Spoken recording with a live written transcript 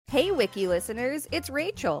Hey, Wiki listeners, it's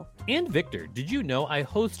Rachel. And Victor, did you know I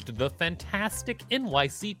host the fantastic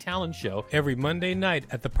NYC Talent Show every Monday night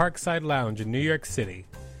at the Parkside Lounge in New York City?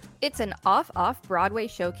 It's an off-Broadway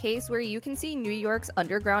showcase where you can see New York's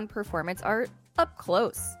underground performance art up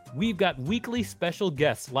close. We've got weekly special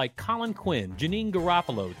guests like Colin Quinn, Janine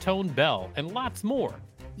Garofalo, Tone Bell, and lots more.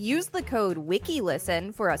 Use the code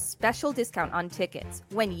WIKILISTEN for a special discount on tickets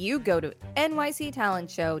when you go to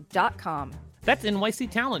nyctalentshow.com. That's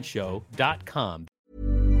nyctalentshow.com.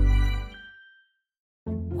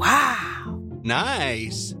 Wow.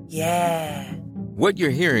 Nice. Yeah. What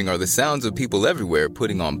you're hearing are the sounds of people everywhere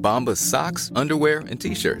putting on Bombas socks, underwear, and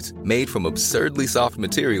T-shirts made from absurdly soft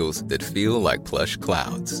materials that feel like plush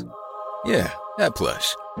clouds. Yeah, that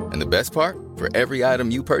plush. And the best part? For every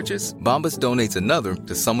item you purchase, Bombas donates another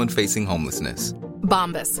to someone facing homelessness.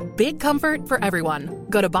 Bombas. Big comfort for everyone.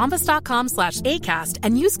 Go to bombas.com/ACAST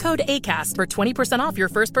and use code ACAST for 20% off your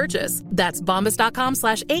first purchase. That's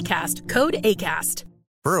bombas.com/ACAST. Code ACAST.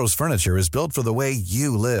 Burrow's furniture is built for the way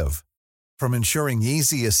you live. From ensuring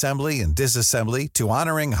easy assembly and disassembly to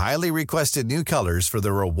honoring highly requested new colors for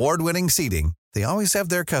their award-winning seating, they always have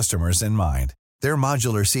their customers in mind. Their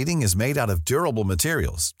modular seating is made out of durable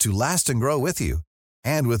materials to last and grow with you.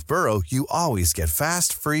 And with Burrow, you always get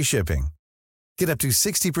fast, free shipping. Get up to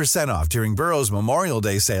 60% off during Burrow's Memorial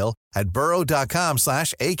Day sale at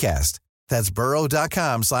burrow.com/ACAST. That's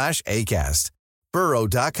burrow.com/ACAST.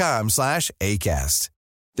 burrow.com/ACAST.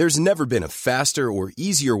 There's never been a faster or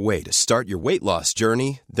easier way to start your weight loss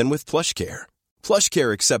journey than with PlushCare.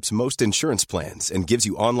 PlushCare accepts most insurance plans and gives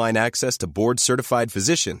you online access to board-certified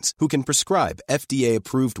physicians who can prescribe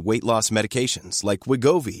FDA-approved weight loss medications like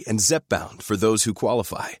Wegovy and Zepbound for those who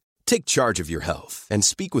qualify. Take charge of your health and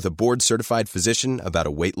speak with a board-certified physician about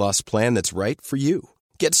a weight loss plan that's right for you.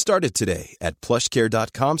 Get started today at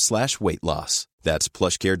plushcare.com/weight-loss. That's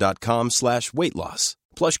plushcare.com/weight-loss.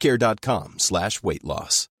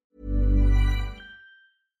 plushcare.com/weight-loss.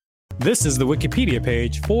 This is the Wikipedia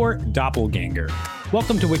page for Doppelgänger.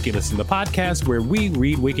 Welcome to WikiListen, the podcast where we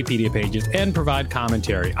read Wikipedia pages and provide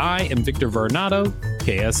commentary. I am Victor Vernado,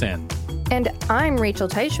 KSN. And I'm Rachel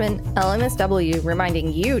Teichman, LMSW,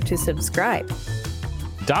 reminding you to subscribe.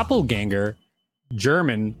 Doppelgänger,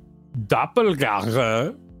 German,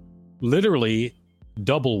 Doppelgänger, literally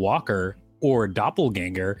double walker or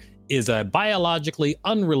doppelganger, is a biologically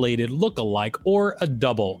unrelated look-alike or a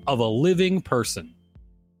double of a living person.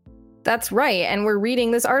 That's right, and we're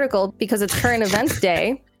reading this article because it's Current Events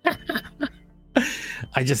Day.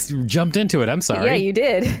 I just jumped into it, I'm sorry. Yeah, you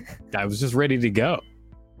did. I was just ready to go.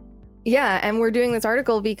 Yeah, and we're doing this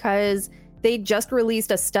article because they just released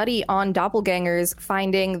a study on doppelgangers,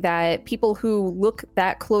 finding that people who look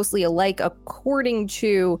that closely alike, according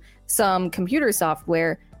to some computer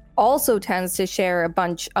software, also tends to share a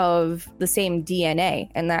bunch of the same DNA,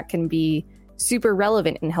 and that can be super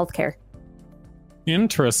relevant in healthcare.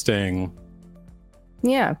 Interesting.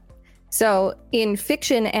 Yeah. So, in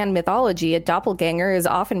fiction and mythology, a doppelganger is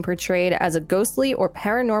often portrayed as a ghostly or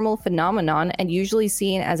paranormal phenomenon and usually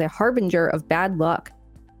seen as a harbinger of bad luck.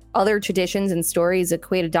 Other traditions and stories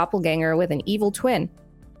equate a doppelganger with an evil twin.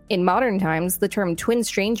 In modern times, the term twin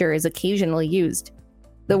stranger is occasionally used.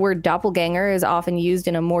 The word doppelganger is often used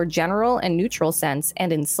in a more general and neutral sense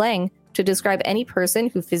and in slang to describe any person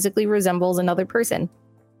who physically resembles another person.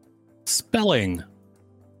 Spelling.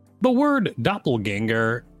 The word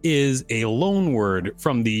doppelganger is a loan word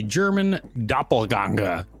from the German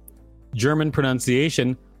Doppelgänger. German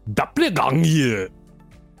pronunciation, Doppelgänger.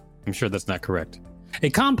 I'm sure that's not correct. A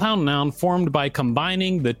compound noun formed by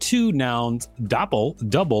combining the two nouns doppel,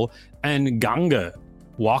 double, and gange,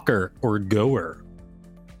 walker or goer.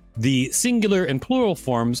 The singular and plural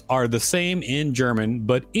forms are the same in German,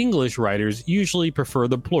 but English writers usually prefer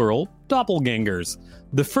the plural, doppelgängers.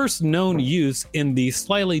 The first known use in the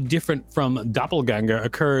slightly different from doppelganger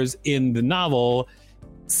occurs in the novel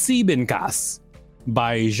Siebenkäs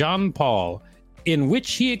by Jean Paul, in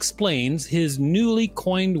which he explains his newly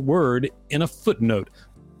coined word in a footnote.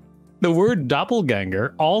 The word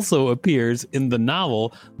doppelganger also appears in the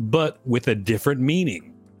novel, but with a different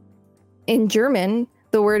meaning. In German,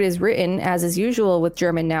 the word is written, as is usual with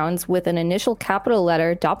German nouns, with an initial capital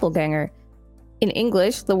letter, Doppelgänger. In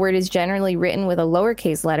English, the word is generally written with a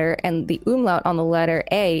lowercase letter, and the umlaut on the letter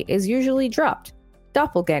A is usually dropped.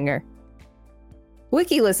 Doppelgänger.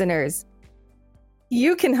 Wiki listeners,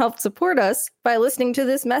 you can help support us by listening to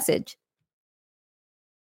this message.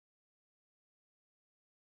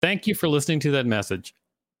 Thank you for listening to that message.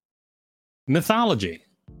 Mythology.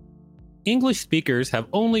 English speakers have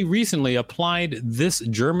only recently applied this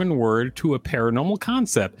German word to a paranormal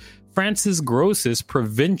concept, Francis Gross's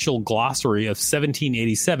Provincial Glossary of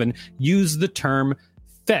 1787 used the term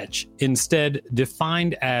fetch, instead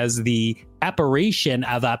defined as the apparition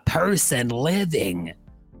of a person living.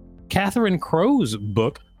 Catherine Crowe's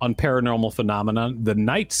book on paranormal phenomena, The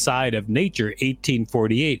Night Side of Nature,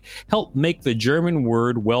 1848, helped make the German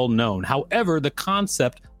word well known. However, the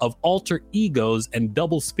concept of alter egos and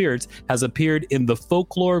double spirits has appeared in the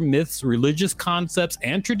folklore, myths, religious concepts,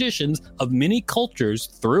 and traditions of many cultures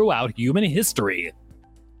throughout human history.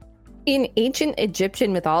 In ancient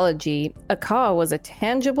Egyptian mythology, a ka was a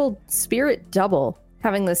tangible spirit double,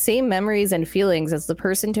 having the same memories and feelings as the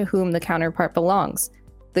person to whom the counterpart belongs.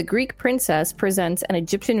 The Greek princess presents an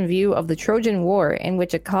Egyptian view of the Trojan War in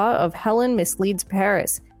which a ka of Helen misleads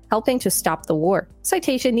Paris, helping to stop the war.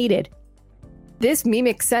 Citation needed. This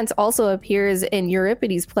mimic sense also appears in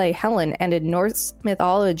Euripides' play Helen, and in Norse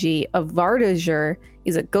mythology, a Vardøger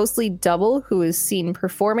is a ghostly double who is seen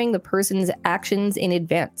performing the person's actions in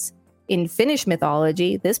advance. In Finnish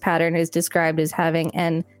mythology, this pattern is described as having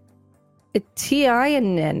an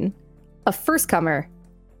etiainen, a first-comer.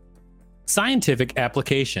 Scientific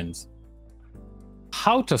applications.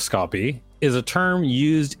 Hautoscopy is a term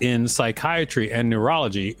used in psychiatry and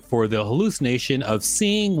neurology for the hallucination of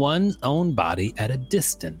seeing one's own body at a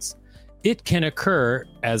distance. It can occur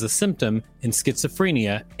as a symptom in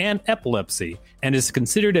schizophrenia and epilepsy, and is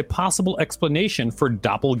considered a possible explanation for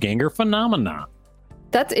doppelganger phenomena.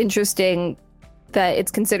 That's interesting that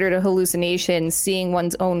it's considered a hallucination, seeing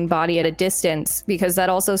one's own body at a distance, because that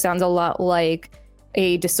also sounds a lot like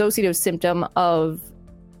a dissociative symptom of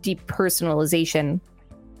depersonalization.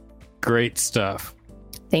 Great stuff.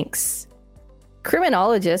 Thanks.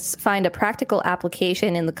 Criminologists find a practical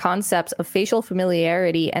application in the concepts of facial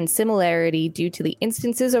familiarity and similarity due to the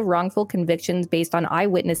instances of wrongful convictions based on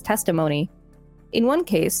eyewitness testimony. In one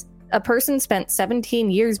case, a person spent 17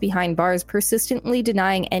 years behind bars, persistently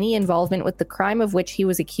denying any involvement with the crime of which he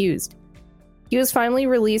was accused. He was finally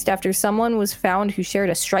released after someone was found who shared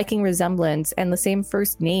a striking resemblance and the same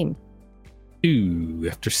first name. Ooh,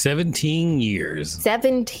 after 17 years.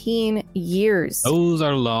 17 years. Those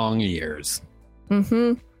are long years.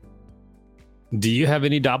 Mm-hmm. Do you have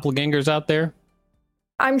any doppelgangers out there?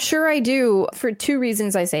 I'm sure I do, for two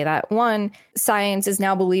reasons I say that. One, science is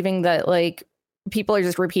now believing that, people are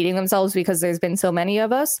just repeating themselves because there's been so many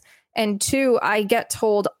of us. And two, I get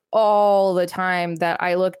told all the time that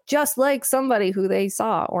I look just like somebody who they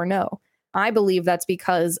saw or know. I believe that's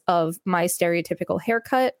because of my stereotypical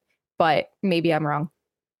haircut, but maybe I'm wrong.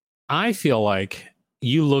 I feel like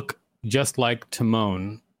you look just like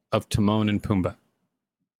Timon of Timon and Pumbaa.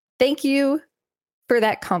 Thank you for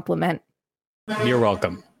that compliment. You're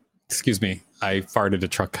welcome. Excuse me, I farted a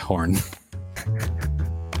truck horn.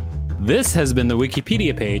 This has been the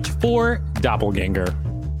Wikipedia page for Doppelganger.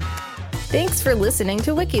 Thanks for listening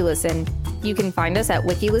to WikiListen. You can find us at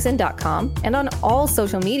wikilisten.com and on all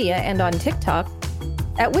social media and on TikTok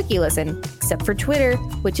at WikiListen, except for Twitter,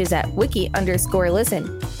 which is at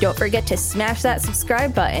wiki_listen. Don't forget to smash that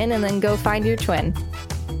subscribe button and then go find your twin.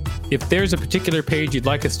 If there's a particular page you'd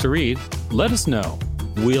like us to read, let us know.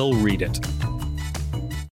 We'll read it.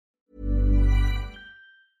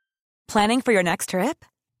 Planning for your next trip?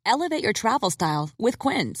 Elevate your travel style with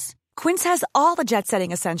Quince. Quince has all the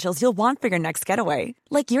jet-setting essentials you'll want for your next getaway,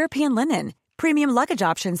 like European linen, premium luggage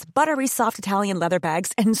options, buttery soft Italian leather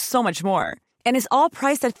bags, and so much more. And is all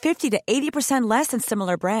priced at 50 to 80% less than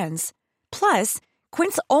similar brands. Plus,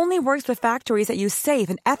 Quince only works with factories that use safe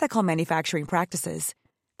and ethical manufacturing practices.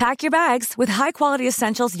 Pack your bags with high-quality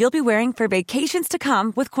essentials you'll be wearing for vacations to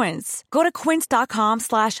come with Quince. Go to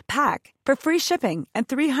quince.com/pack for free shipping and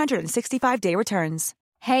 365-day returns.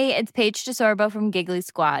 Hey, it's Paige DeSorbo from Giggly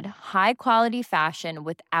Squad. High quality fashion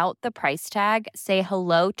without the price tag. Say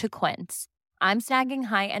hello to Quince. I'm snagging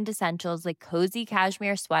high-end essentials like cozy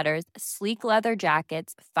cashmere sweaters, sleek leather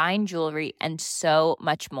jackets, fine jewelry, and so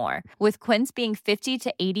much more. With Quince being 50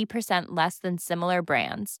 to 80% less than similar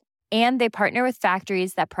brands. And they partner with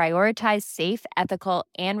factories that prioritize safe, ethical,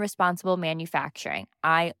 and responsible manufacturing.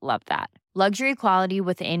 I love that. Luxury quality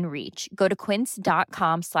within reach. Go to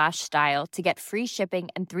quince.com/style to get free shipping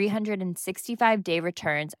and 365-day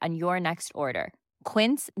returns on your next order.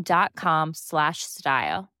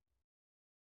 Quince.com/style.